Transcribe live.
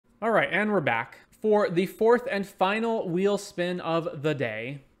All right, and we're back. For the fourth and final wheel spin of the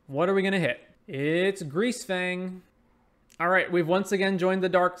day, what are we going to hit? It's Greasefang. All right, we've once again joined the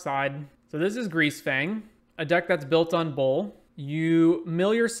dark side. So this is Greasefang, a deck that's built on Bull. You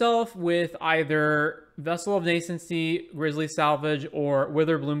mill yourself with either Vessel of Nascency, Grizzly Salvage, or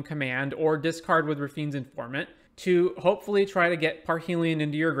Witherbloom Command, or discard with Rafine's Informant to hopefully try to get Parhelion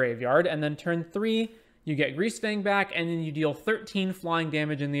into your graveyard. And then turn 3, you get Greasefang back, and then you deal 13 flying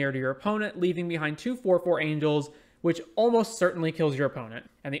damage in the air to your opponent, leaving behind 2 4/4 Angels, which almost certainly kills your opponent.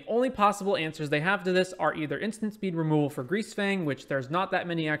 And the only possible answers they have to this are either instant speed removal for Greasefang, which there's not that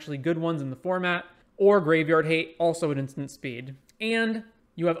many actually good ones in the format, or Graveyard Hate, also at instant speed. And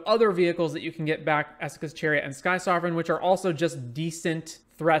you have other vehicles that you can get back, Esika's Chariot and Sky Sovereign, which are also just decent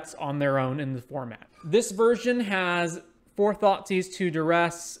threats on their own in the format. This version has 4 Thoughtseize, 2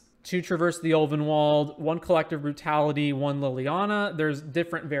 Duress, 2 Traverse the Ulvenwald, 1 Collective Brutality, 1 Liliana. There's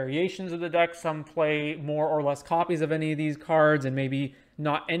different variations of the deck. Some play more or less copies of any of these cards, and maybe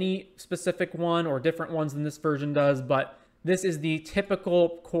not any specific one or different ones than this version does, but this is the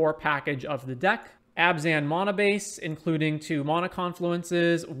typical core package of the deck. Abzan mana base, including 2 mana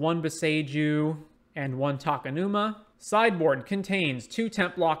confluences, 1 Beseiju, and 1 Takenuma. Sideboard contains 2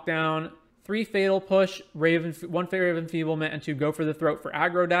 Temp Lockdown, 3 Fatal Push, 1 Raven Feeblement, and 2 Go for the Throat for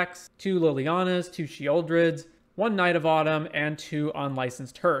aggro decks, 2 Lilianas, 2 Sheoldreds, 1 Knight of Autumn, and 2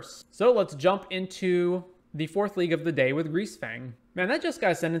 Unlicensed Hearse. So let's jump into the 4th league of the day with Greasefang. Man, that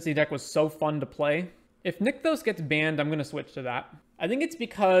Jeskai Ascendancy deck was so fun to play. If Nykthos gets banned, I'm going to switch to that. I think it's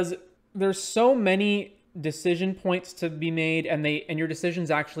because there's so many decision points to be made, and your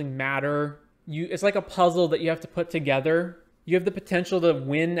decisions actually matter. It's like a puzzle that you have to put together. You have the potential to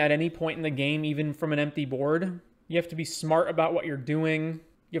win at any point in the game, even from an empty board. You have to be smart about what you're doing.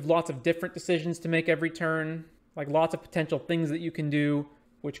 You have lots of different decisions to make every turn, like lots of potential things that you can do.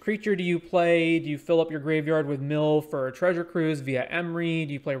 Which creature do you play? Do you fill up your graveyard with Mill for a Treasure Cruise via Emery?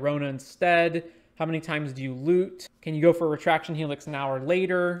 Do you play Rona instead? How many times do you loot? Can you go for Retraction Helix an hour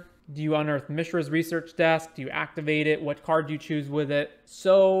later? Do you unearth Mishra's research desk? Do you activate it? What card do you choose with it?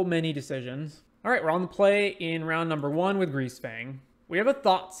 So many decisions. All right, we're on the play in round number 1 with Greasefang. We have a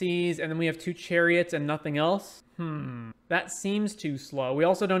Thoughtseize, and then we have 2 Chariots and nothing else. That seems too slow. We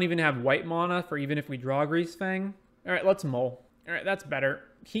also don't even have white mana for even if we draw Greasefang. All right, let's mull. All right, that's better.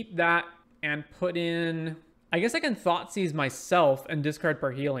 Keep that and put in... I guess I can Thoughtseize myself and discard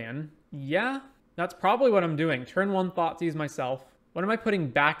Parhelion. Yeah, that's probably what I'm doing. Turn 1 Thoughtseize myself. What am I putting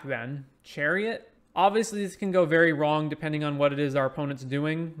back then? Chariot? Obviously, this can go very wrong depending on what it is our opponent's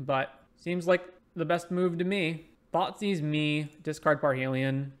doing, but seems like the best move to me. Thoughtseize me, discard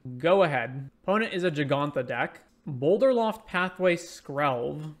Parhelion. Go ahead. Opponent is a Gigantha deck. Boulderloft Pathway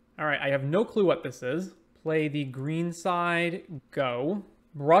Skrelv. All right, I have no clue what this is. Play the green side. Go.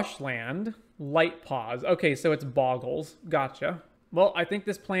 Brushland. Light Pause. Okay, so it's Boggles. Gotcha. Well, I think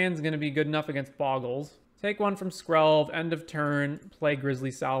this plan's going to be good enough against Boggles. Take 1 from Skrelv, end of turn, play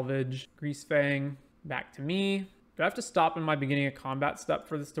Grizzly Salvage, Greasefang, back to me. Do I have to stop in my beginning of combat step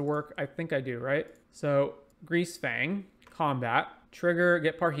for this to work? I think I do, right? So, Greasefang, combat, trigger,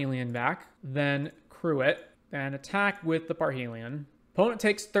 get Parhelion back, then crew it, then attack with the Parhelion. Opponent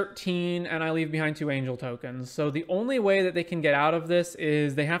takes 13, and I leave behind 2 angel tokens. So the only way that they can get out of this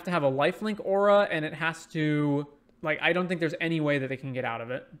is they have to have a lifelink aura, and it has to... Like, I don't think there's any way that they can get out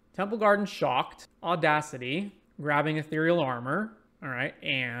of it. Temple Garden Shocked, Audacity, grabbing Ethereal Armor. All right,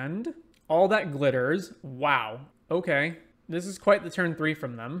 and all that glitters. Wow. Okay. This is quite the turn 3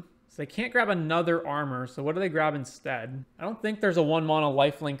 from them. So they can't grab another armor, so what do they grab instead? I don't think there's a 1 mana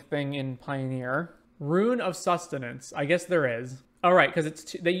lifelink thing in Pioneer. Rune of Sustenance. I guess there is. All right, because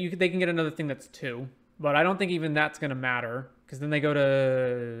it's they can get another thing that's 2. But I don't think even that's going to matter. Because then they go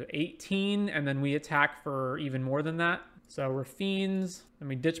to 18, and then we attack for even more than that. So Rafines, and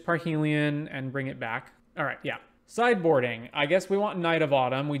we ditch Parhelion and bring it back. All right, yeah. Sideboarding. I guess we want Knight of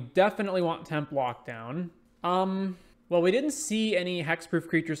Autumn. We definitely want Temp Lockdown. Well, we didn't see any hexproof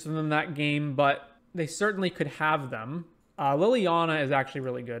creatures from them that game, but they certainly could have them. Liliana is actually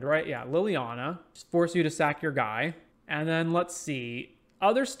really good, right? Yeah, Liliana. Just force you to sack your guy. And then let's see.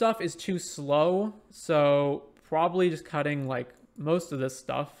 Other stuff is too slow, so... Probably just cutting, like, most of this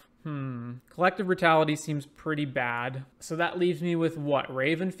stuff. Collective Brutality seems pretty bad. So that leaves me with, what?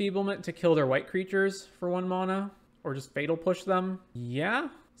 Raven Feeblement to kill their white creatures for 1 mana? Or just Fatal Push them? Yeah?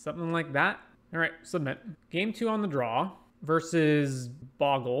 Something like that? All right, submit. Game 2 on the draw versus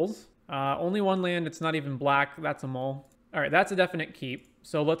Boggles. Only 1 land. It's not even black. That's a mull. All right, that's a definite keep.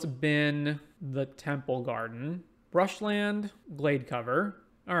 So let's bin the Temple Garden. Brushland, Glade Cover.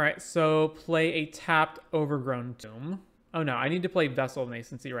 All right, so play a tapped Overgrown Tomb. Oh no, I need to play Vessel of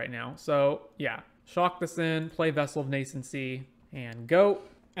Nascency right now. So yeah, shock this in, play Vessel of Nascency, and go.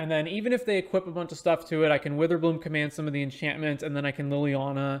 And then even if they equip a bunch of stuff to it, I can Witherbloom command some of the enchantments, and then I can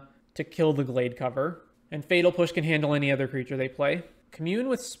Liliana to kill the Glade Cover. And Fatal Push can handle any other creature they play. Commune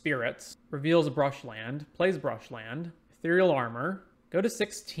with Spirits, reveals Brushland, plays Brushland, Ethereal Armor, go to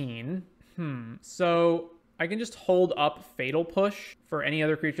 16. So I can just hold up Fatal Push for any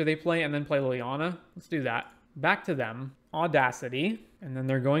other creature they play and then play Liliana. Let's do that. Back to them. Audacity, and then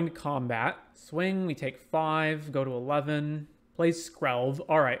they're going to combat. Swing, we take 5, go to 11. Plays Skrelv.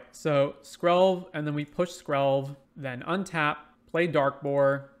 All right, so Skrelv, and then we push Skrelv, then untap, play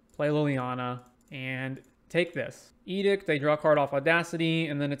Darkboar, play Liliana, and take this. Edict, they draw a card off Audacity,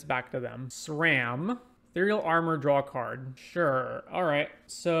 and then it's back to them. SRAM, Ethereal Armor, draw a card. Sure, all right.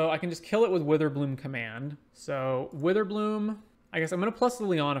 So I can just kill it with Witherbloom command. So Witherbloom, I guess I'm gonna plus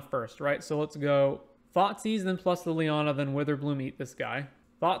Liliana first, right? So let's go Thoughtseize, then plus Liliana, then Witherbloom, eat this guy.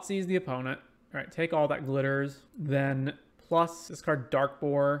 Thoughtseize the opponent. All right, take all that glitters, then plus this card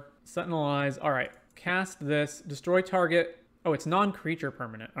Darkboar, Sentinel Eyes. All right, cast this, destroy target. Oh, it's non-creature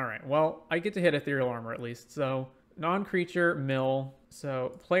permanent. All right, well, I get to hit Ethereal Armor at least. So non-creature, mill.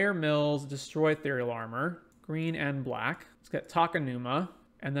 So player mills, destroy Ethereal Armor, green and black. Let's get Takenuma,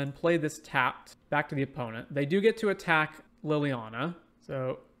 and then play this tapped back to the opponent. They do get to attack Liliana.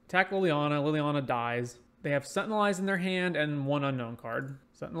 So attack Liliana, Liliana dies. They have Sentinel Eyes in their hand and one unknown card.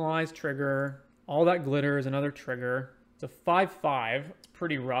 Sentinel Eyes trigger, all that glitters, another trigger. It's a 5/5. It's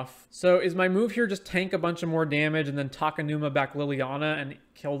pretty rough. So is my move here just tank a bunch of more damage and then Takenuma back Liliana and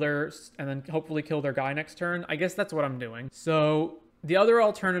kill their, and then hopefully kill their guy next turn? I guess that's what I'm doing. So the other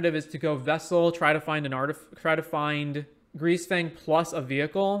alternative is to go Vessel, try to find Greasefang plus a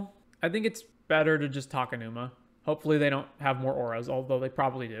vehicle. I think it's better to just Takenuma. Hopefully they don't have more auras, although they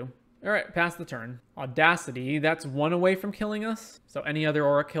probably do. All right, pass the turn. Audacity, that's one away from killing us. So any other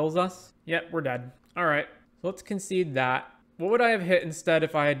aura kills us. Yep, we're dead. All right. So let's concede that. What would I have hit instead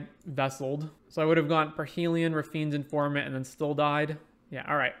if I had Vesseled? So I would have gone Parhelion, Rafine's Informant, and then still died. Yeah,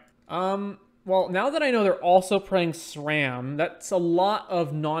 all right. Well, now that I know they're also playing SRAM, that's a lot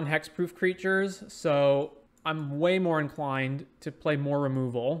of non-hexproof creatures, so I'm way more inclined to play more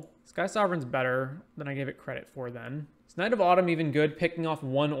removal. Sky Sovereign's better than I gave it credit for then. Is Night of Autumn even good, picking off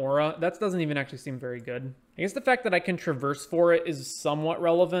one aura? That doesn't even actually seem very good. I guess the fact that I can traverse for it is somewhat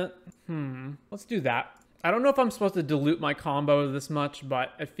relevant. Let's do that. I don't know if I'm supposed to dilute my combo this much, but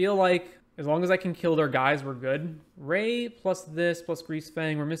I feel like as long as I can kill their guys, we're good. Ray plus this plus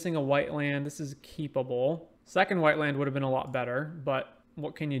Greasefang. We're missing a white land. This is keepable. Second white land would have been a lot better, but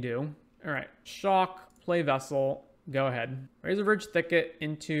what can you do? All right, shock, play Vessel, go ahead. Razorverge Thicket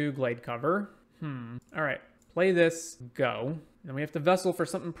into Glade Cover. All right, play this, go. Then we have to Vessel for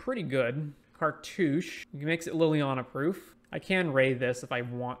something pretty good. Cartouche, makes it Liliana proof. I can Ray this if I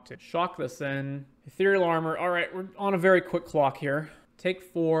want to. Shock this in. Ethereal Armor. All right, we're on a very quick clock here. Take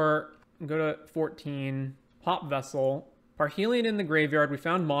 4, go to 14, pop Vessel. Parhelion in the graveyard. We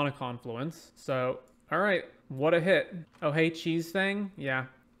found Mana Confluence. So, all right, what a hit. Oh, hey, Cheesefang? Yeah.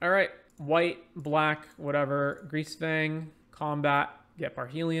 All right, white, black, whatever. Greasefang, combat, get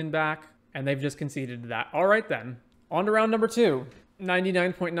Parhelion back. And they've just conceded to that. All right, then. On to round number 2.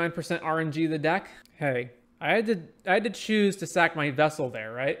 99.9% RNG the deck. Hey, I had to choose to sack my Vessel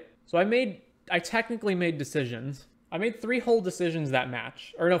there, right? So I technically made decisions. I made 3 whole decisions that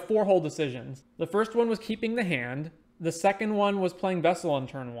match. Or no, 4 whole decisions. The first one was keeping the hand. The second one was playing Vessel on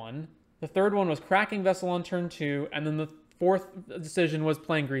turn 1. The third one was cracking Vessel on turn 2. And then the fourth decision was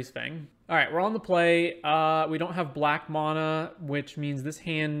playing Greasefang. All right, we're on the play. We don't have black mana, which means this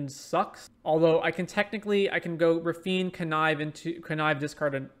hand sucks. Although I can go Rafine, Connive,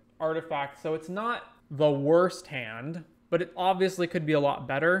 discard an artifact. So it's not the worst hand, but it obviously could be a lot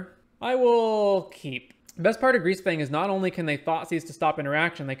better. I will keep. The best part of Greasefang is not only can they Thoughtseize to stop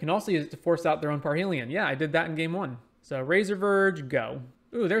interaction, they can also use it to force out their own Parhelion. Yeah, I did that in game 1. So Razorverge, go.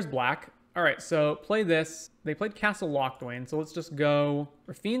 Ooh, there's black. All right, so play this. They played Castle Locthwain, so let's just go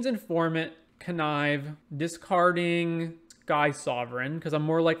Rafine's Informant, Connive, discarding Sky Sovereign, because I'm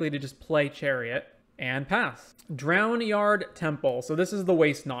more likely to just play Chariot, and pass. Drown Yard Temple. So this is the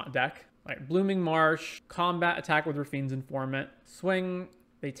Waste Not deck. All right, Blooming Marsh, combat, attack with Rafine's Informant, swing.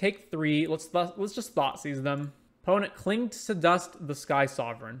 They take 3. Let's just Thoughtseize them. Opponent clings to dust the Sky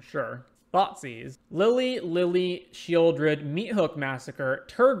Sovereign. Sure. Thoughtseize. Lily, Shieldred, Meathook Massacre,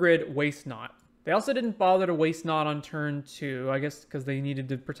 Turgrid, Waste Not. They also didn't bother to Waste Not on turn 2. I guess because they needed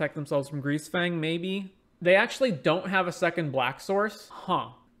to protect themselves from Greasefang, maybe. They actually don't have a second black source. Huh.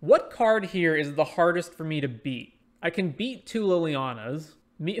 What card here is the hardest for me to beat? I can beat 2 Lilianas.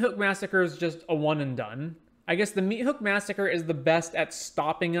 Meathook Massacre is just a one and done. I guess the Meat Hook Massacre is the best at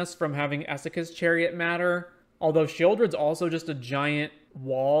stopping us from having Essica's Chariot matter. Although Shieldred's also just a giant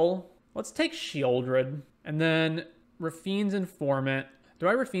wall. Let's take Shieldred. And then Rafine's Informant. Do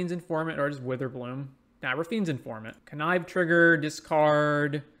I Rafine's Informant or just Witherbloom? Nah, Rafine's Informant. Connive Trigger,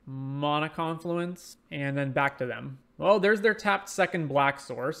 discard, Mana Confluence, and then back to them. Well, there's their tapped second black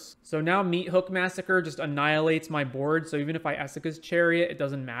source. So now Meat Hook Massacre just annihilates my board, so even if I Essica's Chariot, it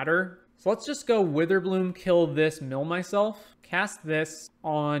doesn't matter. So let's just go Witherbloom, kill this, mill myself. Cast this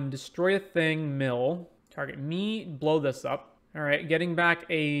on Destroy a Thing, mill. Target me, blow this up. All right, getting back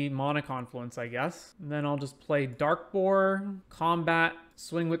a Mana Confluence, I guess. And then I'll just play Darkboar, Combat,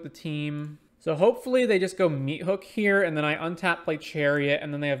 swing with the team. So hopefully they just go Meat Hook here, and then I untap, play Chariot,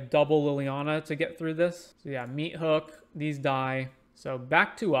 and then they have double Liliana to get through this. So yeah, Meat Hook, these die. So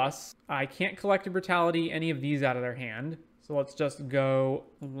back to us. I can't Collective Brutality any of these out of their hand. So let's just go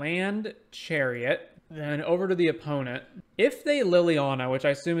land, Chariot, then over to the opponent. If they Liliana, which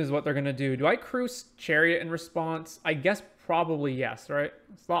I assume is what they're going to do I cruise Chariot in response? I guess probably yes, right?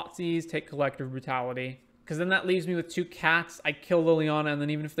 Thoughtseize, take Collective Brutality. Because then that leaves me with 2 cats. I kill Liliana, and then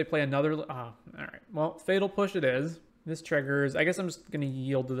even if they play another... Oh, all right. Well, Fatal Push it is. This triggers. I guess I'm just going to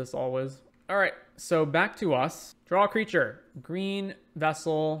yield to this always. All right. So back to us. Draw a creature. Green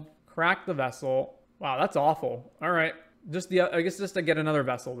Vessel. Crack the Vessel. Wow, that's awful. All right. I guess just to get another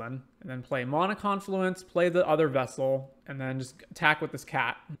Vessel then. And then play Mana Confluence, play the other Vessel, and then just attack with this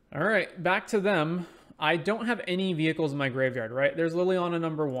cat. All right. Back to them. I don't have any vehicles in my graveyard, right? There's Liliana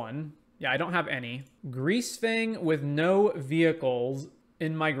number 1. Yeah, I don't have any. Greasefang with no vehicles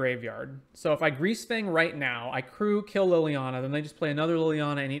in my graveyard. So if I Greasefang right now, I crew, kill Liliana, then they just play another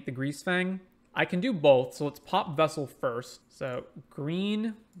Liliana and eat the Greasefang. I can do both, so let's pop Vessel first. So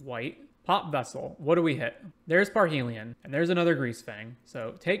green, white, pop Vessel. What do we hit? There's Parhelion, and there's another Greasefang.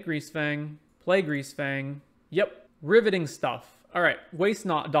 So take Greasefang, play Greasefang. Yep, riveting stuff. All right, Waste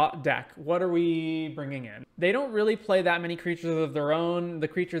Not deck. What are we bringing in? They don't really play that many creatures of their own. The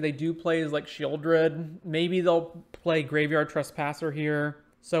creature they do play is like Shieldred. Maybe they'll play Graveyard Trespasser here.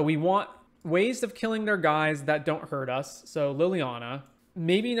 So we want ways of killing their guys that don't hurt us. So Liliana.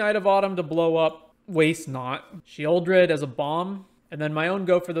 Maybe Knight of Autumn to blow up Waste Not. Shieldred as a bomb. And then my own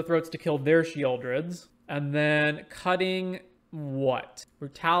Go for the Throats to kill their Shieldreds. And then cutting... what?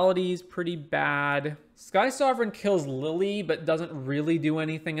 Brutality's pretty bad. Sky Sovereign kills Lily, but doesn't really do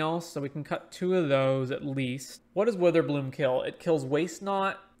anything else, so we can cut 2 of those at least. What does Witherbloom kill? It kills Waste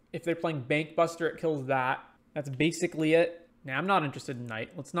Not. If they're playing Bankbuster, it kills that. That's basically it. Nah, I'm not interested in Knight.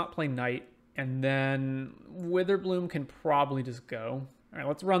 Let's not play Knight. And then Witherbloom can probably just go. All right,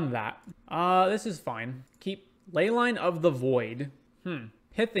 let's run that. This is fine. Keep Leyline of the Void.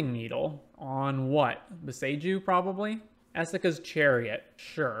 Pithing Needle. On what? Beseiju, probably? Essica's Chariot,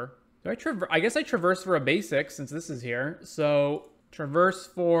 sure. I guess I traverse for a basic since this is here. So traverse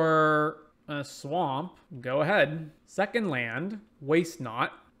for a swamp. Go ahead. Second land. Waste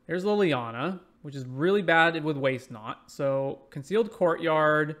Not. There's Liliana, which is really bad with Waste Not. So Concealed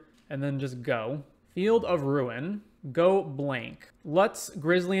Courtyard, and then just go. Field of Ruin. Go blank. Let's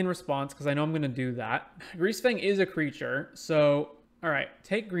Grizzly in response, because I know I'm going to do that. Greasefang is a creature. So, all right.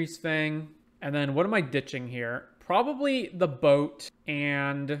 Take Greasefang. And then what am I ditching here? Probably the boat,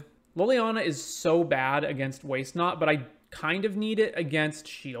 and Liliana is so bad against Waste Not, but I kind of need it against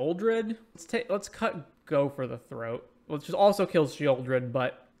Shieldred. Let's cut Go for the Throat, which also kills Shieldred,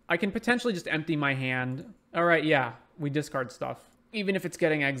 but I can potentially just empty my hand. All right, yeah, we discard stuff, even if it's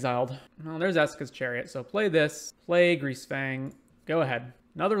getting exiled. Well, there's Essica's Chariot, so play this, play Greasefang, go ahead.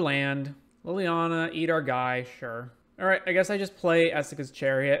 Another land, Liliana, eat our guy, sure. All right, I guess I just play Essica's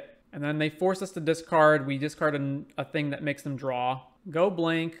Chariot. And then they force us to discard. We discard a thing that makes them draw. Go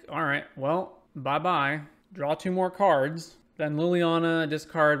blank. All right. Well, bye-bye. Draw 2 more cards. Then Liliana,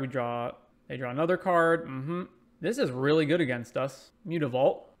 discard. They draw another card. This is really good against us.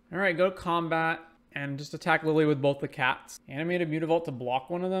 Mutavault. All right, go to combat and just attack Lily with both the cats. Animate a Mutavault to block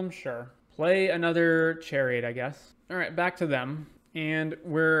one of them? Sure. Play another Chariot, I guess. All right, back to them. And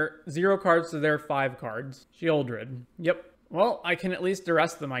we're 0 cards to their 5 cards. Shieldred. Yep. Well, I can at least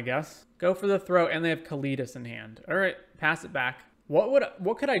arrest them, I guess. Go for the Throat, and they have Kalidas in hand. All right, pass it back.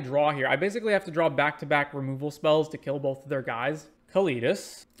 What could I draw here? I basically have to draw back-to-back removal spells to kill both of their guys.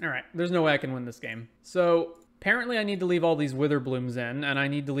 Kalidas. All right, there's no way I can win this game. So apparently I need to leave all these Witherblooms in, and I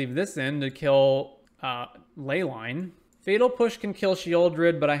need to leave this in to kill Leyline. Fatal Push can kill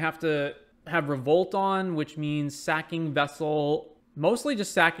Shieldred, but I have to have Revolt on, which means sacking Vessel. Mostly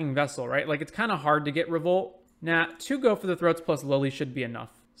just sacking Vessel, right? Like, it's kind of hard to get Revolt. Nah, 2 Go for the Throats plus Lily should be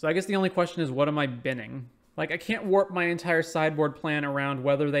enough. So I guess the only question is, what am I binning? Like, I can't warp my entire sideboard plan around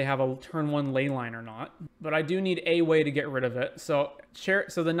whether they have a turn 1 ley line or not. But I do need a way to get rid of it. So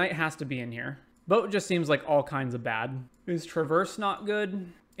the knight has to be in here. Boat just seems like all kinds of bad. Is traverse not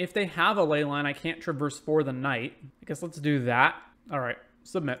good? If they have a ley line, I can't traverse for the knight. I guess let's do that. All right,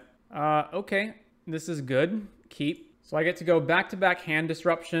 submit. Okay, this is good. Keep. So I get to go back-to-back hand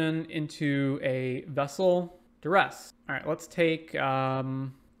disruption into a vessel duress. All right, let's take Liliana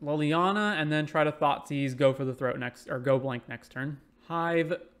and then try to Thoughtseize, go for the throat next, or go blank next turn.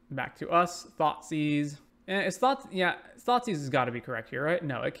 Hive, back to us. Thoughtseize. Thoughtseize has got to be correct here, right?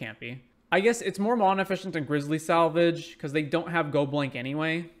 No, it can't be. I guess it's more mana efficient than Grizzly Salvage because they don't have go blank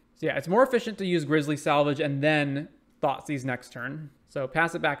anyway. So yeah, it's more efficient to use Grizzly Salvage and then Thoughtseize next turn. So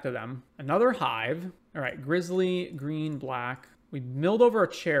pass it back to them. Another Hive. All right, Grizzly, green, black. We milled over a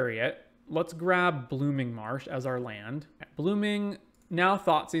Chariot. Let's grab Blooming Marsh as our land. Okay, Blooming, now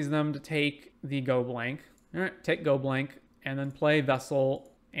Thoughtseize them to take the go blank. All right, take go blank and then play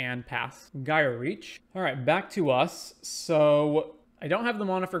Vessel and pass. Gaia Reach. All right, back to us. So I don't have the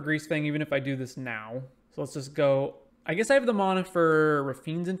mana for Greasefang even if I do this now. So let's just go. I guess I have the mana for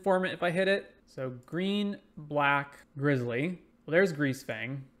Rafine's Informant if I hit it. So green, black, Grizzly. Well, there's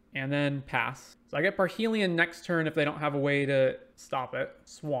Greasefang. And then pass. So I get Parhelion next turn if they don't have a way to stop it.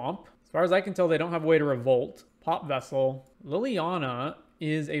 Swamp. As far as I can tell, they don't have a way to revolt. Pop Vessel. Liliana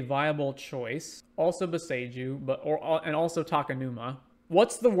is a viable choice. Also Boseiju, and also Takenuma.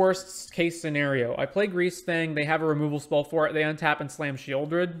 What's the worst case scenario? I play Greasefang, they have a removal spell for it, they untap and slam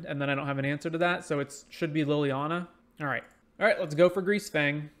Shieldred, and then I don't have an answer to that, so it should be Liliana. All right, let's go for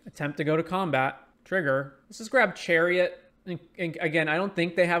Greasefang. Attempt to go to combat. Trigger. Let's just grab Chariot. And again, I don't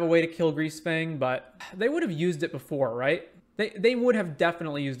think they have a way to kill Greasefang, but they would have used it before, right? They would have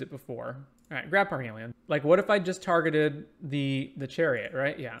definitely used it before. All right, grab Parhelion. Like, what if I just targeted the Chariot,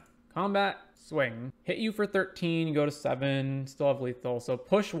 right? Yeah. Combat, swing. Hit you for 13, you go to 7, still have lethal. So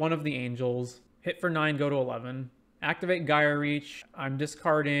push one of the angels. Hit for 9, go to 11. Activate Gaia Reach. I'm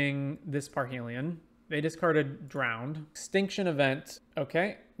discarding this Parhelion. They discarded Drowned. Extinction Event.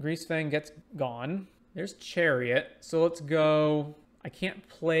 Okay, Greasefang gets gone. There's Chariot. So let's go. I can't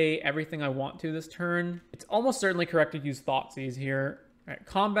play everything I want to this turn. It's almost certainly correct to use Thoughtseize here. All right,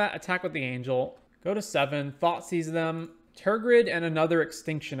 combat, attack with the angel. Go to 7, Thoughtseize them. Tergrid and another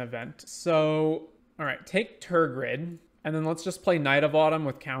Extinction Event. So, all right, take Tergrid. And then let's just play Knight of Autumn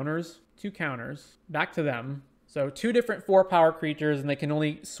with counters. 2 counters. Back to them. So 2 different 4-power creatures, and they can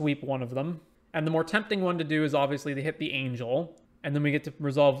only sweep one of them. And the more tempting one to do is obviously to hit the angel. And then we get to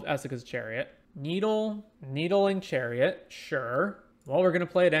resolve Essica's Chariot. Needling Chariot, sure. Well, we're going to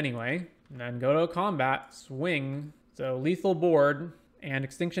play it anyway. And then go to combat, swing. So lethal board and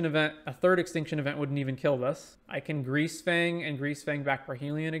Extinction Event. A 3rd Extinction Event wouldn't even kill this. I can Greasefang and Greasefang back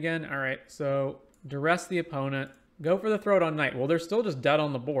Parhelion again. All right, so duress the opponent. Go for the throat on Knight. Well, they're still just dead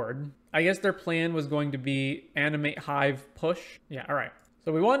on the board. I guess their plan was going to be animate, hive, push. Yeah, all right.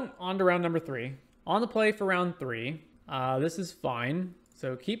 So we won on to round number 3. On the play for round 3. This is fine.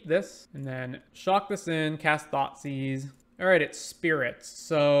 So keep this and then shock this in, cast Thoughtseize. All right, it's Spirits.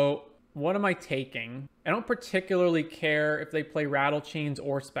 So what am I taking? I don't particularly care if they play Rattle Chains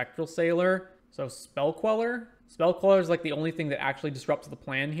or Spectral Sailor. So Spell Queller. Spell Queller is like the only thing that actually disrupts the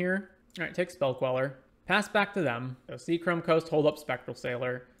plan here. All right, take Spell Queller. Pass back to them. So Seachrome Coast, hold up Spectral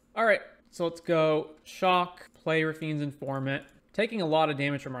Sailor. All right, so let's go shock, play Rafine's Informant. Taking a lot of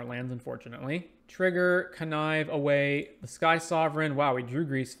damage from our lands, unfortunately. Trigger, connive away the Sky Sovereign. Wow, we drew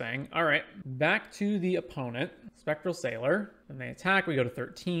Greasefang. All right, back to the opponent. Spectral Sailor. Then they attack, we go to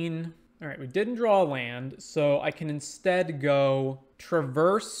 13. All right, we didn't draw a land, so I can instead go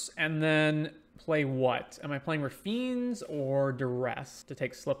Traverse and then play what? Am I playing Rafine's or Duress to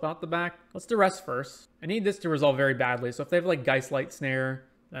take Slip out the back? Let's Duress first. I need this to resolve very badly, so if they have like Geistlight Snare,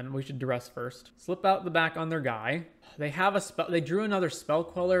 then we should Duress first. Slip out the back on their guy. They have a spell. They drew another Spell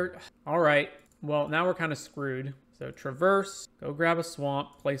Queller. All right. Well, now we're kind of screwed. So Traverse, go grab a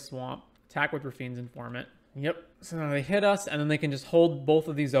Swamp, play Swamp, attack with Rafine's Informant. Yep. So now they hit us, and then they can just hold both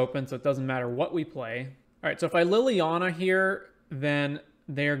of these open, so it doesn't matter what we play. All right. So if I Liliana here, then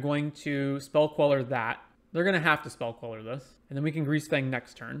they're going to Spell Queller that. They're going to have to Spell Queller this. And then we can Greasefang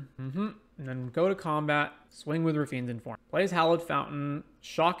next turn. And then go to combat, swing with Rafine's Informant. Plays Hallowed Fountain,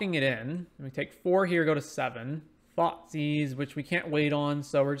 shocking it in. And we take 4 here, go to 7. Thoughtseize, which we can't wait on,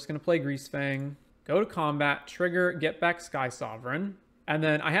 so we're just going to play Greasefang. Go to combat, trigger, get back Sky Sovereign. And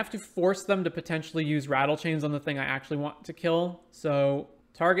then I have to force them to potentially use Rattle Chains on the thing I actually want to kill. So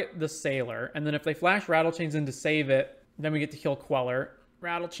target the Sailor. And then if they flash Rattle Chains in to save it, then we get to kill Queller.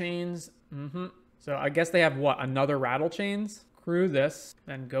 Rattle Chains. So I guess they have what? Another Rattle Chains? Crew this,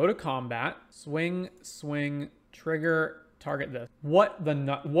 then go to combat. Swing, swing, trigger, target this. What a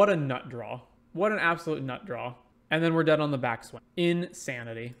nut draw. What an absolute nut draw. And then we're dead on the backswing.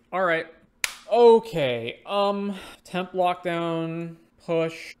 Insanity. All right. Okay. Temp lockdown,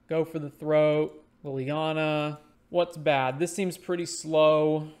 push, go for the throat, Liliana. What's bad? This seems pretty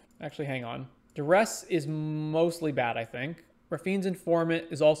slow. Actually, hang on. Duress is mostly bad, I think. Raffine's Informant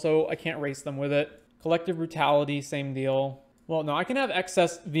is also, I can't race them with it. Collective Brutality, same deal. Well, no, I can have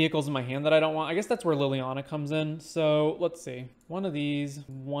excess vehicles in my hand that I don't want. I guess that's where Liliana comes in. So let's see. One of these.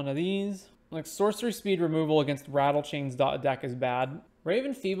 Like sorcery speed removal against Rattle Chain's deck is bad.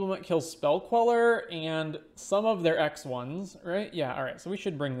 Raven Feeblement kills Spell Queller and some of their X1s, right? Yeah, all right, so we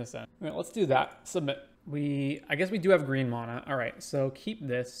should bring this in. All right, let's do that. Submit. I guess we do have green mana. All right, so keep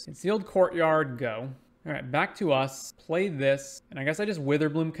this. Concealed Courtyard, go. All right, back to us. Play this, and I guess I just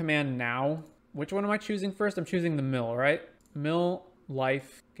Witherbloom command now. Which one am I choosing first? I'm choosing the mill, right? Mill,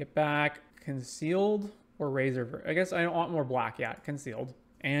 life, get back, concealed, or razor. I guess I don't want more black yet. Concealed,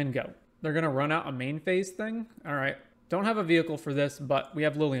 and go. They're gonna run out a main phase thing. All right, don't have a vehicle for this, but we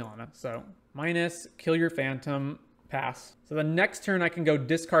have Liliana, so minus, kill your phantom, pass. So the next turn I can go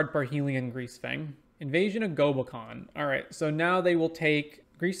discard Parhelion, Greasefang. Invasion of Gobakon. All right, so now they will take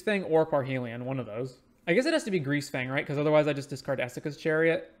Greasefang or Parhelion, one of those. I guess it has to be Greasefang, right? Because otherwise I just discard Essica's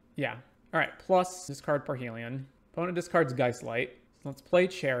Chariot. Yeah. All right, plus discard Parhelion. Opponent discards Geistlight. So let's play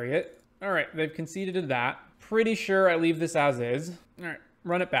Chariot. All right, they've conceded to that. Pretty sure I leave this as is. All right,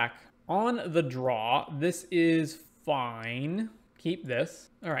 run it back. On the draw, this is fine. Keep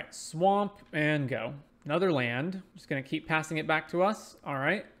this. All right, swamp and go. Another land. Just gonna keep passing it back to us. All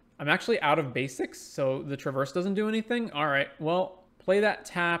right. I'm actually out of basics, so the traverse doesn't do anything. All right, well, play that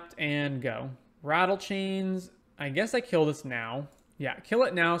tapped and go. Rattle Chains. I guess I kill this now. Yeah, kill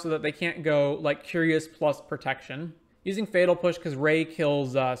it now so that they can't go like Curious plus Protection. Using Fatal Push because Ray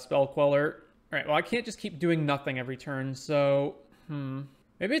kills Spell Queller. All right, well, I can't just keep doing nothing every turn, so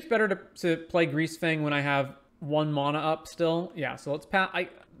maybe it's better to play Greasefang when I have 1 mana up still. Yeah, so let's pass.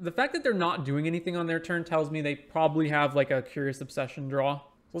 The fact that they're not doing anything on their turn tells me they probably have like a Curious Obsession draw.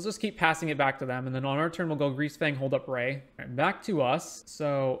 So let's just keep passing it back to them, and then on our turn we'll go Greasefang, hold up Ray. All right, back to us.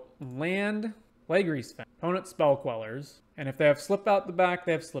 So land, play Greasefang. Opponent Spell Quellers. And if they have Slip Out the back,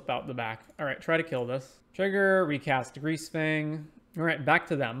 they have Slip Out the back. All right, try to kill this. Trigger, recast Greasefang. All right, back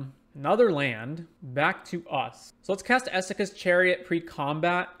to them. Another land, back to us. So let's cast Essica's Chariot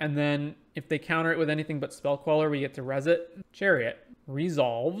pre-combat, and then if they counter it with anything but Spell Queller, we get to res it. Chariot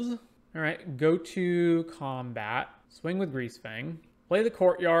resolves. All right, go to combat. Swing with Greasefang. Play the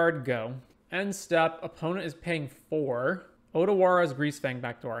Courtyard, go. End step, opponent is paying 4. Otawara's Greasefang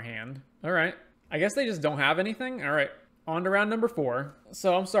back to our hand. All right, I guess they just don't have anything. All right, on to round number 4.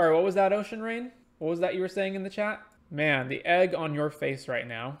 So I'm sorry, what was that, Ocean Rain? What was that you were saying in the chat? Man, the egg on your face right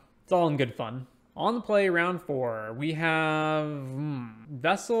now. It's all in good fun. On the play, round 4, we have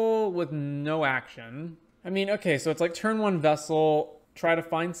Vessel with no action. I mean, okay, so it's like turn 1 Vessel, try to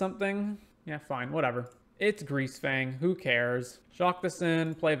find something. Yeah, fine, whatever. It's Greasefang, who cares? Shock this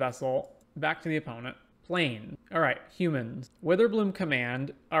in, play Vessel, back to the opponent. Plane. All right, humans. Witherbloom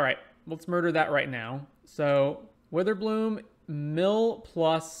command. All right, let's murder that right now. So Witherbloom, mill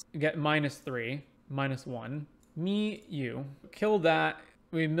plus, get -3, -1. Me, you. Kill that.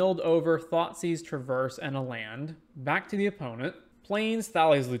 We milled over Thoughtseize, Traverse, and a land. Back to the opponent. Plains,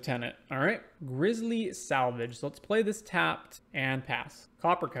 Thales Lieutenant. All right. Grizzly Salvage. So let's play this tapped and pass.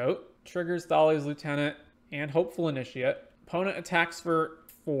 Coppercoat. Triggers Thales Lieutenant and Hopeful Initiate. Opponent attacks for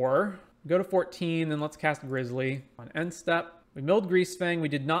 4. Go to 14, then let's cast Grizzly. On end step, we milled Greasefang. We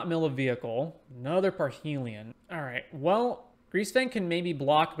did not mill a vehicle. Another Parhelion. All right. Well, Greasefang can maybe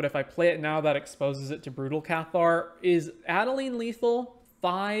block, but if I play it now, that exposes it to Brutal Cathar. Is Adeline lethal?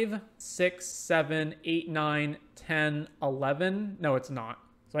 5, 6, 7, 8, 9, 10, 11. No, it's not.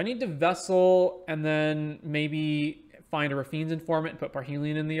 So I need to Vessel and then maybe find a Raffine's Informant and put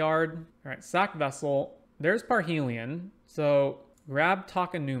Parhelion in the yard. All right, sack Vessel. There's Parhelion. So grab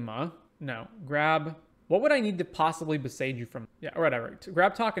Takanuma. No, grab... What would I need to possibly besage you from? Yeah, or whatever.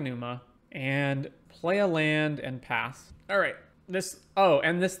 Grab Takanuma and play a land and pass. All right. This... Oh,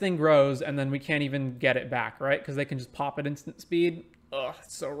 and this thing grows and then we can't even get it back, right? Because they can just pop it instant speed. Ugh,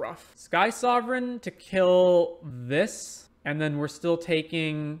 it's so rough. Sky Sovereign to kill this, and then we're still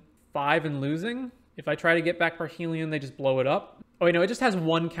taking 5 and losing. If I try to get back Parhelion, they just blow it up. Oh, wait, no, it just has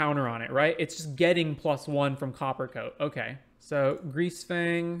 1 counter on it, right? It's just getting +1 from Coppercoat. Okay, so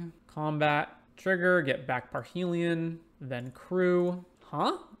Greasefang, combat, trigger, get back Parhelion, then crew.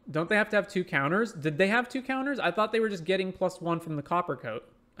 Huh? Don't they have to have 2 counters? Did they have 2 counters? I thought they were just getting +1 from the Coppercoat.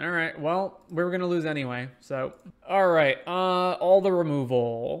 All right, well, we were gonna lose anyway, so. All right, all the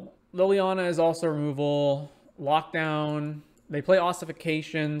removal. Liliana is also removal. Lockdown. They play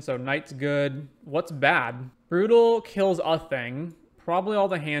Ossification, so Knight's good. What's bad? Brutal kills a thing. Probably all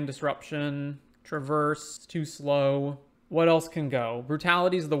the hand disruption. Traverse, too slow. What else can go?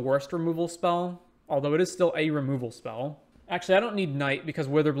 Brutality is the worst removal spell, although it is still a removal spell. Actually, I don't need Knight because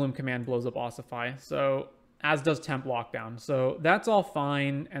Witherbloom command blows up Ossify, so as does Temp Lockdown. So that's all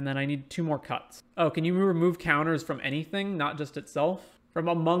fine, and then I need 2 more cuts. Oh, can you remove counters from anything, not just itself? From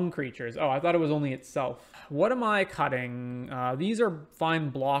among creatures. Oh, I thought it was only itself. What am I cutting? These are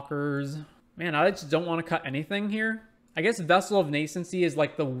fine blockers. Man, I just don't want to cut anything here. I guess Vessel of Nascency is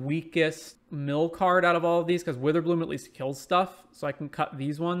like the weakest mill card out of all of these because Witherbloom at least kills stuff, so I can cut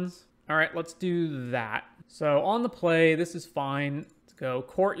these ones. All right, let's do that. So on the play, this is fine. Let's go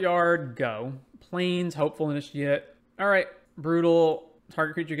Courtyard, go. Plains, Hopeful Initiate. All right, Brutal.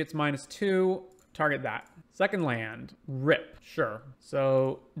 Target creature gets -2. Target that. Second land, Rip, sure.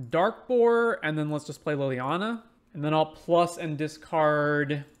 So Darkboar, and then let's just play Liliana. And then I'll plus and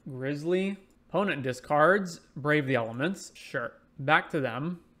discard Grizzly. Opponent discards, Brave the Elements, sure. Back to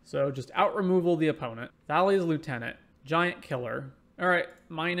them. So just out removal the opponent. Thalia's Lieutenant, Giant Killer. All right,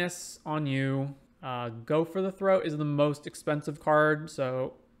 minus on you. Go for the Throat is the most expensive card.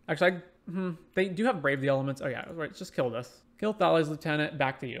 So actually, they do have Brave the Elements. Oh yeah, right, just kill this. Kill Thalia's Lieutenant,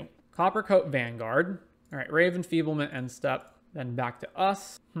 back to you. Coppercoat Vanguard. All right, Rave Enfeeblement end step. Then back to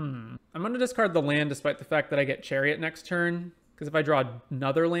us. I'm going to discard the land despite the fact that I get Chariot next turn. Because if I draw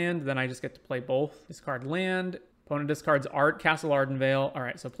another land, then I just get to play both. Discard land. Opponent discards Castle Ardenvale. All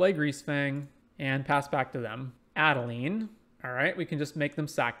right, so play Greasefang and pass back to them. Adeline. All right, we can just make them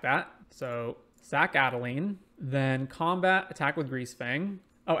sack that. So sack Adeline. Then combat, attack with Greasefang.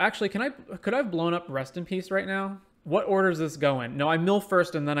 Oh, actually, could I have blown up Rest in Peace right now? What order does this go in? No, I mill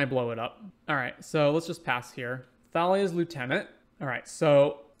first and then I blow it up. All right, so let's just pass here. Thalia's Lieutenant. All right,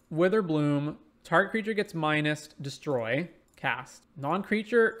 so Witherbloom. Target creature gets minus, destroy, cast.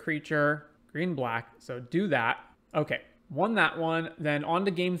 Non-creature, creature, green-black. So do that. Okay, won that one. Then on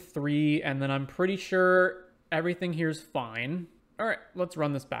to game 3, and then I'm pretty sure everything here's fine. All right, let's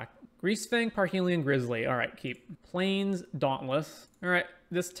run this back. Greasefang, Parhelion, Grizzly. All right, keep. Plains, Dauntless. All right,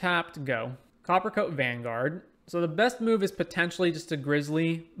 this tapped, go. Coppercoat Vanguard. So the best move is potentially just a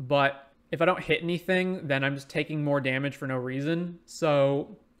Grizzly, but if I don't hit anything, then I'm just taking more damage for no reason.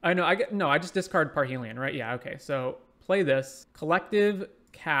 So I know I just discard Parhelion, right? Yeah, okay. So play this. Collective,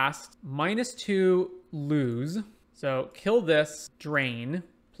 cast, -2, lose. So kill this, drain,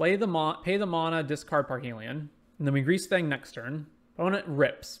 pay the mana, discard Parhelion. And then we Greasefang next turn. Opponent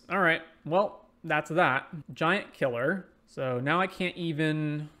rips. All right, well, that's that. Giant Killer. So now I can't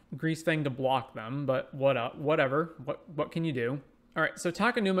even Greasefang to block them, but whatever. What can you do? All right, so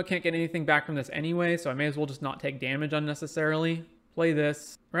Takanuma can't get anything back from this anyway, so I may as well just not take damage unnecessarily. Play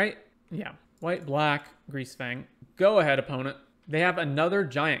this, right? Yeah. White, black, Greasefang. Go ahead, opponent. They have another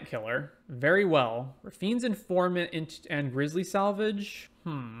Giant Killer. Very well. Rafine's Informant and Grizzly Salvage.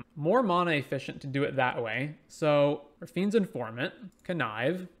 More mana efficient to do it that way. So Rafine's Informant,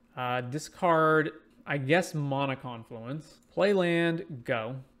 Connive, discard, I guess, Mana Confluence. Play land,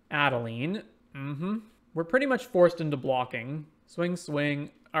 go. Adeline. We're pretty much forced into blocking. Swing,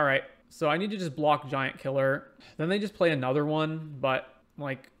 swing. All right, so I need to just block Giant Killer. Then they just play another one, but,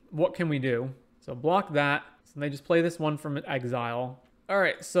 like, what can we do? So block that. So they just play this one from exile. All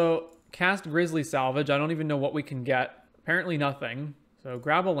right, so cast Grizzly Salvage. I don't even know what we can get. Apparently nothing. So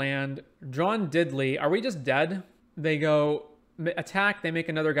grab a land. Drawn Diddley. Are we just dead? They go attack. They make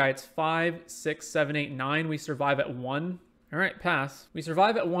another guy. It's 5, 6, 7, 8, 9. We survive at 1. All right, pass. We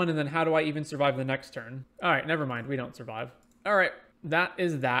survive at 1, and then how do I even survive the next turn? All right, never mind. We don't survive. All right, that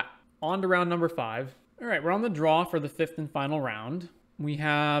is that. On to round number 5. All right, we're on the draw for the 5th and final round. We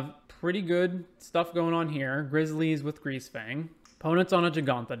have pretty good stuff going on here. Grizzlies with Greasefang. Opponents on a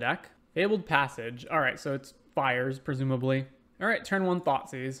Giganta deck. Fabled Passage. All right, so it's fires, presumably. All right, turn 1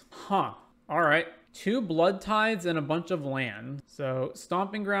 Thoughtseize. All right, 2 Blood Tithes and a bunch of land. So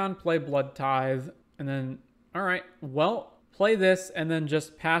Stomping Ground, play Blood Tithe, and then, all right, well, play this and then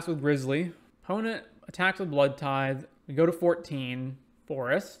just pass with Grizzly. Opponent attacks with Blood Tithe. We go to 14.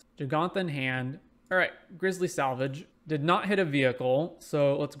 Forest. Giganta in hand. All right, Grizzly Salvage. Did not hit a vehicle,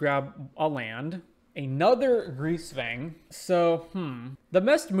 so let's grab a land. Another Greasefang. So, the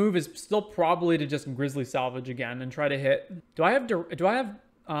best move is still probably to just Grizzly Salvage again and try to hit. Do I have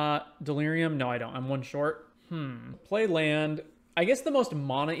Delirium? No, I don't. I'm 1 short. Play land. I guess the most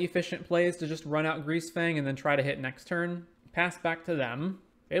mana efficient play is to just run out Greasefang and then try to hit next turn. Pass back to them.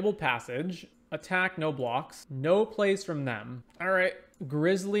 Fabled Passage. Attack, no blocks. No plays from them. All right.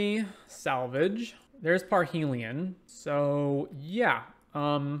 Grizzly salvage. There's Parhelion. So yeah,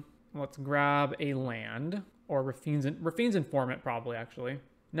 let's grab a land or Rafine's Informant probably actually.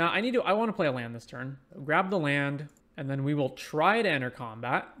 Now I want to play a land this turn. Grab the land and then we will try to enter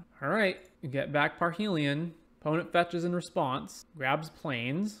combat. All right, get back Parhelion. Opponent fetches in response. Grabs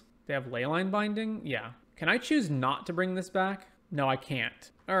planes. They have Leyline Binding? Yeah. Can I choose not to bring this back? No, I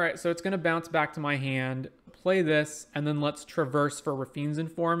can't. All right, so it's going to bounce back to my hand. Play this, and then let's traverse for Rafine's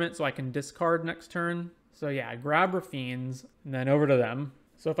Informant so I can discard next turn. So yeah, grab Rafine's, and then over to them.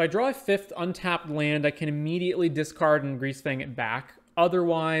 So if I draw a 5th untapped land, I can immediately discard and Greasefang it back.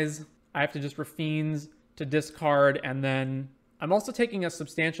 Otherwise, I have to just Rafine's to discard, and then I'm also taking a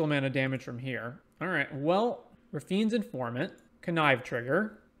substantial amount of damage from here. All right, well, Rafine's Informant, Connive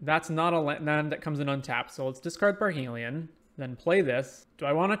Trigger. That's not a land that comes in untapped, so let's discard Parhelion, then play this. Do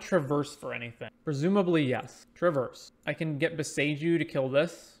I want to traverse for anything? Presumably, yes. Traverse. I can get Beseiju to kill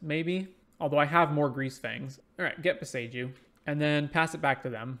this, maybe. Although I have more Greasefangs. All right, get Beseiju. And then pass it back to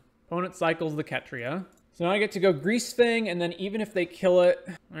them. Opponent cycles the Ketria. So now I get to go Greasefang, and then even if they kill it...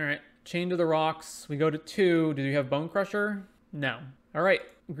 All right, Chain to the Rocks. We go to 2. Do you have Bone Crusher? No. All right,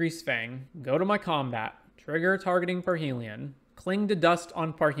 Greasefang. Go to my combat. Trigger targeting Parhelion. Cling to Dust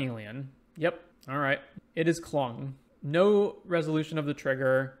on Parhelion. Yep. All right. It is clung. No resolution of the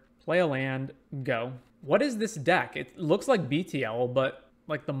trigger. Play a land. Go. What is this deck? It looks like BTL, but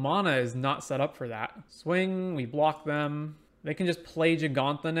like the mana is not set up for that. Swing. We block them. They can just play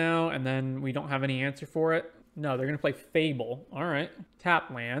Gigantha now, and then we don't have any answer for it. No, they're going to play Fable. All right. Tap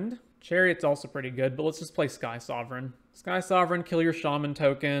land. Chariot's also pretty good, but let's just play Sky Sovereign. Sky Sovereign, kill your Shaman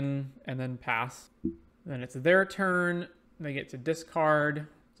token, and then pass. Then it's their turn. They get to discard.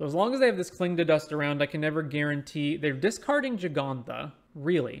 So as long as they have this Cling to Dust around, I can never guarantee... They're discarding Gigantha,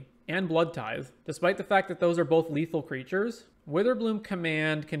 really, and Blood Tithe, despite the fact that those are both lethal creatures. Witherbloom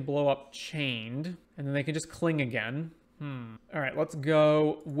Command can blow up Chained, and then they can just cling again. All right, let's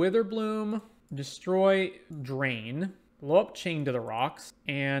go Witherbloom, destroy, drain, blow up Chain to the Rocks,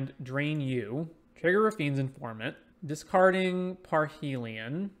 and drain you. Trigger Rafine's Informant, discarding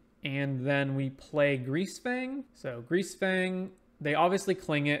Parhelion. And then we play Greasefang. So Greasefang, they obviously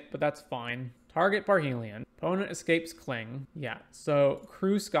cling it, but that's fine. Target Parhelion. Opponent escapes cling. Yeah, so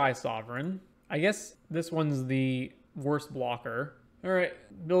crew Sky Sovereign. I guess this one's the worst blocker. All right,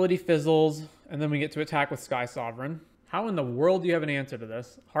 ability fizzles, and then we get to attack with Sky Sovereign. How in the world do you have an answer to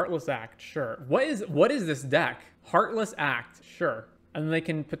this? Heartless Act, sure. What is this deck? Heartless Act, sure. And then they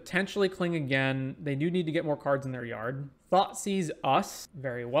can potentially cling again. They do need to get more cards in their yard. Thoughtseize Us,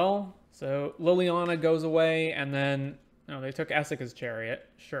 very well. So Liliana goes away, and then... Oh, they took Essica's Chariot,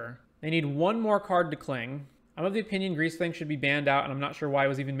 sure. They need one more card to cling. I'm of the opinion Greasefang should be banned out, and I'm not sure why it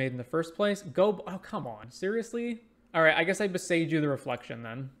was even made in the first place. Go... Oh, come on. Seriously? All right, I guess I Beseiju the Reflection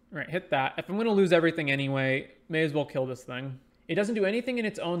then. All right, hit that. If I'm going to lose everything anyway, may as well kill this thing. It doesn't do anything in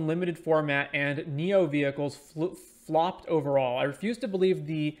its own limited format, and Neo vehicles flopped overall. I refuse to believe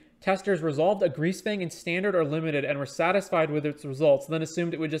the testers resolved a Greasefang in standard or limited and were satisfied with its results, then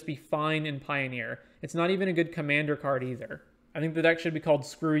assumed it would just be fine in Pioneer. It's not even a good commander card either. I think the deck should be called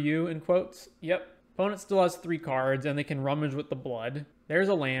Screw You, in quotes. Yep. Opponent still has 3 cards, and they can rummage with the blood. There's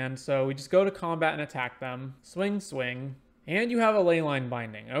a land, so we just go to combat and attack them. Swing, swing. And you have a Leyline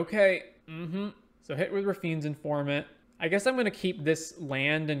Binding. Okay. So hit with Rafine's Informant. I guess I'm going to keep this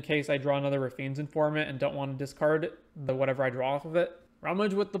land in case I draw another Rafine's Informant and don't want to discard whatever I draw off of it.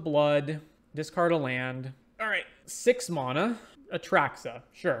 Rummage with the blood. Discard a land. All right. 6 mana. Atraxa.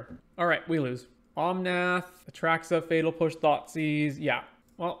 Sure. All right. We lose. Omnath. Atraxa. Fatal Push. Thoughtseize. Yeah.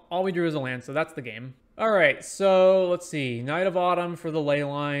 Well, all we drew is a land, so that's the game. All right. So let's see. Night of Autumn for the ley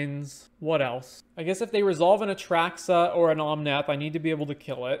lines. What else? I guess if they resolve an Atraxa or an Omnath, I need to be able to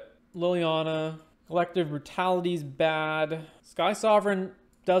kill it. Liliana. Collective Brutality's bad. Sky Sovereign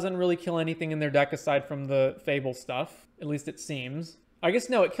doesn't really kill anything in their deck aside from the Fable stuff. At least it seems. I guess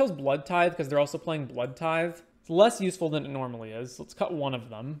no, it kills Blood Tithe because they're also playing Blood Tithe. It's less useful than it normally is. Let's cut one of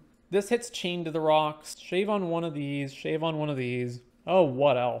them. This hits Chain to the Rocks. Shave on one of these. Shave on one of these. Oh,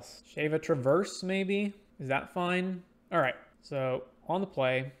 what else? Shave a Traverse, maybe? Is that fine? All right, so on the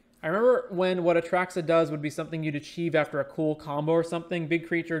play. I remember when what Atraxa does would be something you'd achieve after a cool combo or something. Big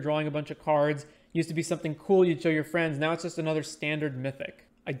creature, drawing a bunch of cards. Used to be something cool you'd show your friends. Now it's just another standard mythic.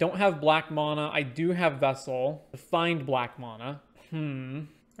 I don't have black mana. I do have Vessel. Find black mana. All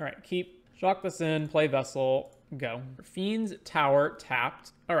right, keep. Shock this in. Play Vessel. Go. Fiend's Tower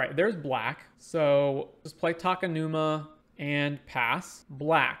tapped. All right, there's black. So just play Takanuma and pass.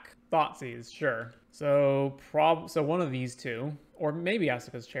 Black. Thoughtseize, sure. So one of these two. Or maybe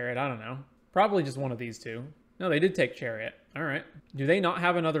Asuka's Chariot. I don't know. Probably just one of these two. No, they did take Chariot. All right. Do they not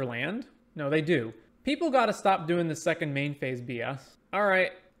have another land? No, they do. People got to stop doing the second main phase BS. All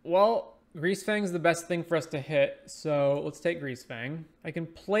right. Well, Greasefang's the best thing for us to hit, so let's take Greasefang. I can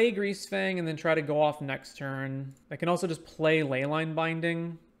play Greasefang and then try to go off next turn. I can also just play Leyline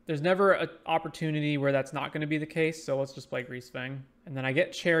Binding. There's never an opportunity where that's not going to be the case, so let's just play Greasefang. And then I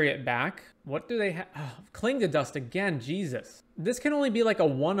get Chariot back. What do they have? Oh, Cling to Dust again, Jesus. This can only be like a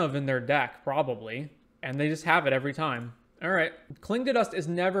 1 of in their deck, probably. And they just have it every time. All right, Cling to Dust is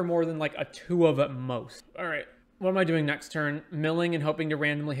never more than like a 2 of at most. All right, what am I doing next turn? Milling and hoping to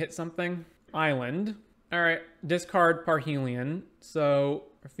randomly hit something? Island. All right, discard Parhelion. So,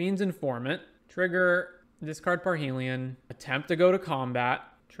 Fiend's Informant. Trigger, discard Parhelion. Attempt to go to combat.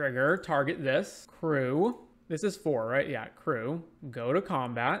 Trigger, target this. Crew. This is 4, right? Yeah, crew. Go to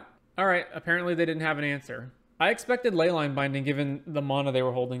combat. All right, apparently they didn't have an answer. I expected Leyline Binding given the mana they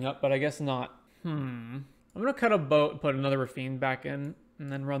were holding up, but I guess not. I'm gonna cut a boat and put another Rafine back in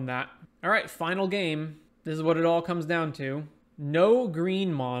and then run that. All right, final game. This is what it all comes down to. No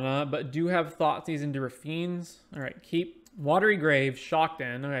green mana, but do have Thoughtseize into Rafines. All right, keep Watery Grave, Shocked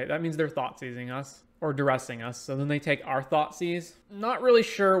in. All right, that means they're Thoughtseizing us or duressing us. So then they take our Thoughtseize. Not really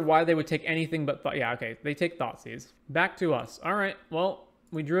sure why they would take anything but yeah, okay, they take Thoughtseize. Back to us. All right, well,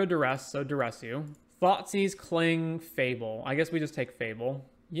 we drew a duress, so duress you. Thoughtseize, Cling, Fable. I guess we just take Fable.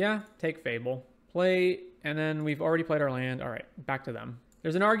 Yeah, take Fable. Play, and then we've already played our land. All right, back to them.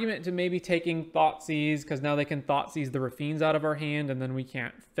 There's an argument to maybe taking Thoughtseize, because now they can Thoughtseize the Rafines out of our hand, and then we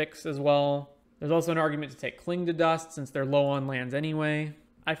can't fix as well. There's also an argument to take Cling to Dust, since they're low on lands anyway.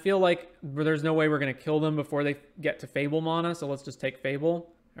 I feel like there's no way we're going to kill them before they get to Fable mana, so let's just take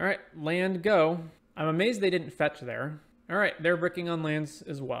Fable. All right, land, go. I'm amazed they didn't fetch there. All right, they're bricking on lands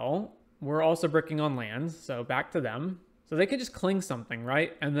as well. We're also bricking on lands, so back to them. So they could just Cling something,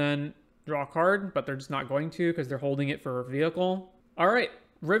 right? And then draw a card, but they're just not going to because they're holding it for a vehicle. All right,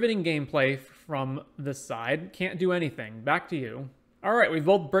 riveting gameplay from this side. Can't do anything. Back to you. All right, we've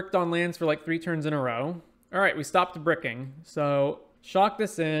both bricked on lands for like 3 turns in a row. All right, we stopped bricking. So shock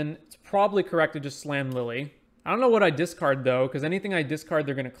this in. It's probably correct to just slam Lily. I don't know what I discard though, because anything I discard,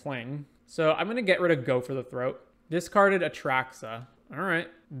 they're going to Cling. So I'm going to get rid of Go for the Throat. Discarded Atraxa. All right,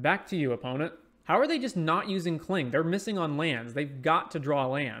 back to you, opponent. How are they just not using Cling? They're missing on lands. They've got to draw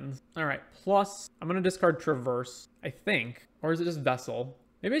lands. All right, plus I'm going to discard Traverse, I think. Or is it just Vessel?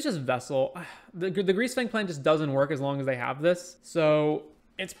 Maybe it's just Vessel. The Greasefang plan just doesn't work as long as they have this. So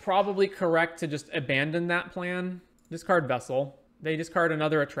it's probably correct to just abandon that plan. Discard Vessel. They discard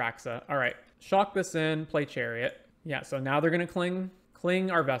another Atraxa. All right, shock this in, play Chariot. Yeah, so now they're going to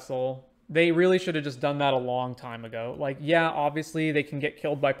Cling our Vessel. They really should have just done that a long time ago. Like, yeah, obviously they can get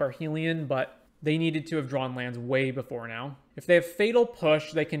killed by Parhelion, but they needed to have drawn lands way before now. If they have Fatal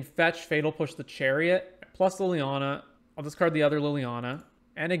Push, they can fetch Fatal Push the Chariot, plus Liliana. I'll discard the other Liliana.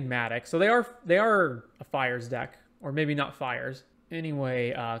 Enigmatic. So they are a Fires deck, or maybe not Fires.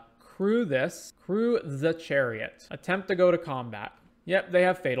 Anyway, crew this. Crew the Chariot. Attempt to go to combat. Yep, they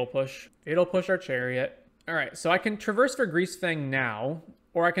have Fatal Push. Fatal Push our Chariot. All right, so I can traverse for Greasefang now,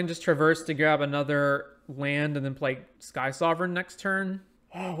 or I can just traverse to grab another land and then play Sky Sovereign next turn.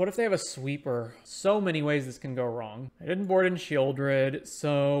 Oh, what if they have a sweeper? So many ways this can go wrong. I didn't board in Shieldred,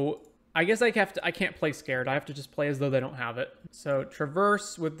 so I guess I can't play scared. I have to just play as though they don't have it. So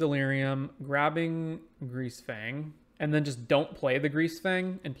traverse with Delirium, grabbing Greasefang, and then just don't play the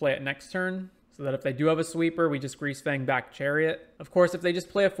Greasefang and play it next turn. So that if they do have a sweeper, we just Greasefang back Chariot. Of course, if they just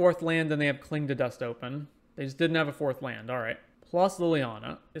play a 4th land, then they have Cling to Dust open. They just didn't have a 4th land. All right. Plus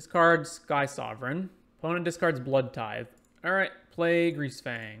Liliana. Discard Sky Sovereign. Opponent discards Blood Tithe. All right, play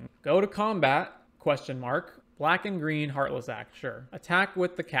Greasefang. Go to combat, question mark. Black and green, Heartless Act, sure. Attack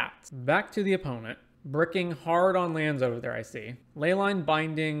with the cats. Back to the opponent. Bricking hard on lands over there, I see. Leyline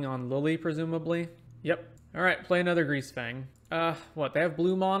Binding on Lily, presumably. Yep. All right, play another Greasefang. What, they have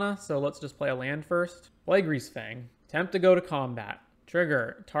blue mana, so let's just play a land first. Play Greasefang. Attempt to go to combat.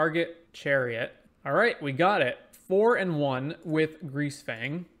 Trigger, target, Chariot. All right, we got it. 4-1 with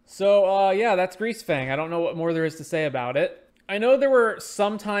Greasefang. So, yeah, that's Greasefang. I don't know what more there is to say about it. I know there were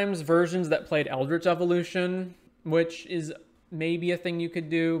sometimes versions that played Eldritch Evolution, which is maybe a thing you could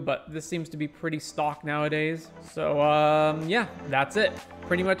do, but this seems to be pretty stock nowadays. So, yeah, that's it.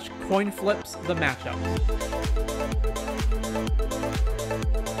 Pretty much coin flips the matchup.